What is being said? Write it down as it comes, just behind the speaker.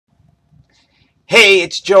Hey,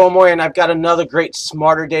 it's Joe Amoia, and I've got another great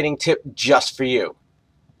smarter dating tip just for you.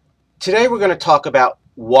 Today we're going to talk about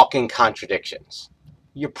walking contradictions.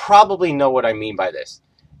 You probably know what I mean by this.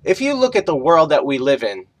 If you look at the world that we live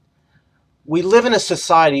in a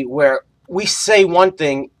society where we say one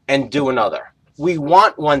thing and do another. We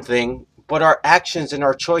want one thing, but our actions and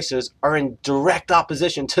our choices are in direct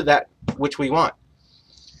opposition to that which we want.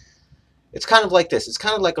 It's kind of like this. It's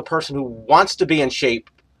kind of like a person who wants to be in shape.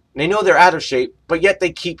 They know they're out of shape, but yet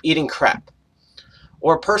they keep eating crap.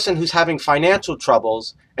 Or a person who's having financial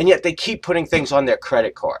troubles, and yet they keep putting things on their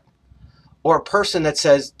credit card. Or a person that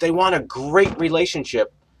says they want a great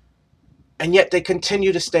relationship, and yet they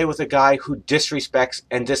continue to stay with a guy who disrespects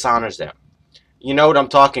and dishonors them. You know what I'm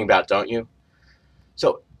talking about, don't you?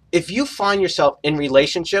 So if you find yourself in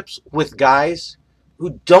relationships with guys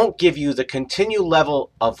who don't give you the continued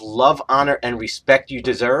level of love, honor, and respect you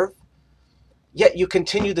deserve, yet you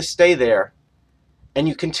continue to stay there and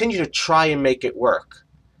you continue to try and make it work.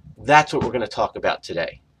 That's what we're going to talk about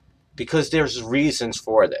today, because there's reasons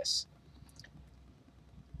for this.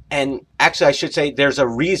 And actually, I should say there's a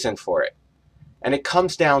reason for it. And it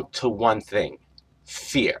comes down to one thing: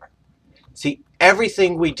 fear. See,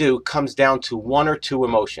 everything we do comes down to one or two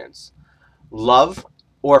emotions: love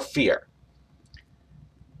or fear.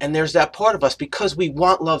 And there's that part of us, because we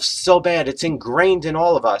want love so bad, it's ingrained in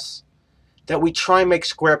all of us, that we try and make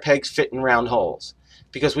square pegs fit in round holes,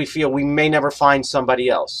 because we feel we may never find somebody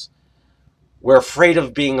else. We're afraid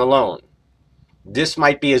of being alone. This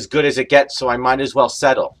might be as good as it gets, so I might as well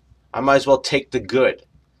settle. I might as well take the good,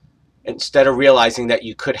 instead of realizing that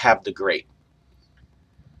you could have the great.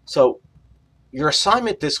 So your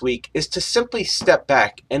assignment this week is to simply step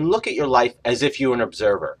back and look at your life as if you were an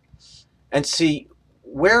observer, and see,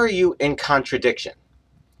 where are you in contradiction?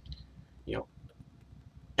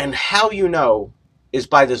 And how you know is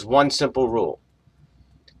by this one simple rule.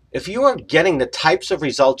 If you are getting the types of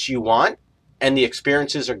results you want and the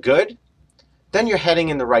experiences are good, then you're heading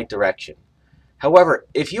in the right direction. However,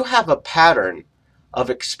 if you have a pattern of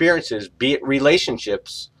experiences, be it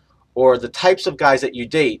relationships or the types of guys that you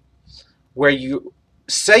date, where you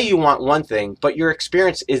say you want one thing, but your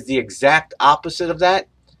experience is the exact opposite of that,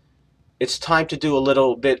 it's time to do a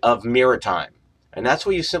little bit of mirror time. And that's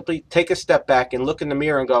where you simply take a step back and look in the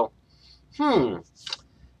mirror and go,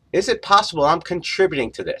 is it possible I'm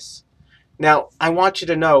contributing to this? Now, I want you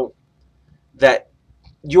to know that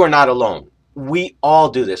you are not alone. We all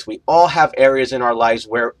do this. We all have areas in our lives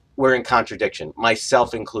where we're in contradiction,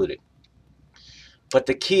 myself included. But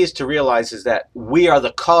the key is to realize is that we are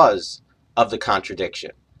the cause of the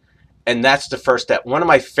contradiction. And that's the first step. One of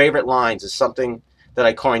my favorite lines is something that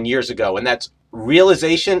I coined years ago, and that's: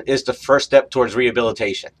 realization is the first step towards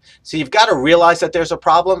rehabilitation. So you've got to realize that there's a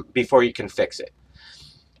problem before you can fix it.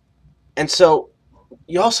 And so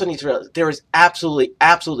you also need to realize there is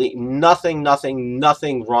absolutely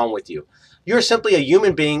nothing wrong with you. You're simply a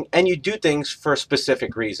human being, and you do things for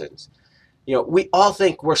specific reasons. We all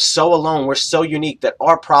think we're so alone, we're so unique, that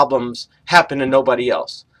our problems happen to nobody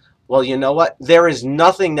else. Well, you know what? There is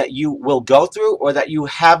nothing that you will go through or that you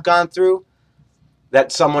have gone through that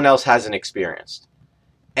someone else hasn't experienced.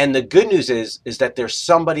 And the good news is that there's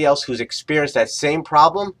somebody else who's experienced that same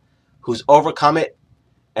problem, who's overcome it,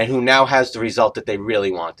 and who now has the result that they really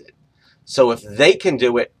wanted. So if they can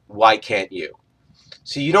do it, why can't you?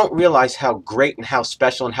 So you don't realize how great and how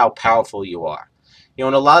special and how powerful you are.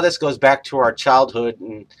 And a lot of this goes back to our childhood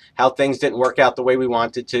and how things didn't work out the way we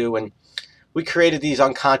wanted to, and we created these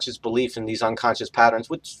unconscious beliefs and these unconscious patterns,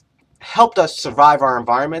 which helped us survive our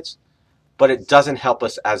environments, but it doesn't help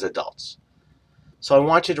us as adults. So I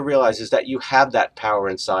want you to realize is that you have that power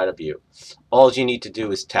inside of you. All you need to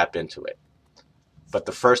do is tap into it. But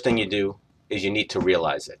the first thing you do is you need to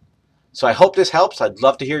realize it. So I hope this helps. I'd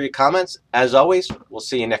love to hear your comments. As always, we'll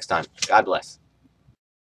see you next time. God bless.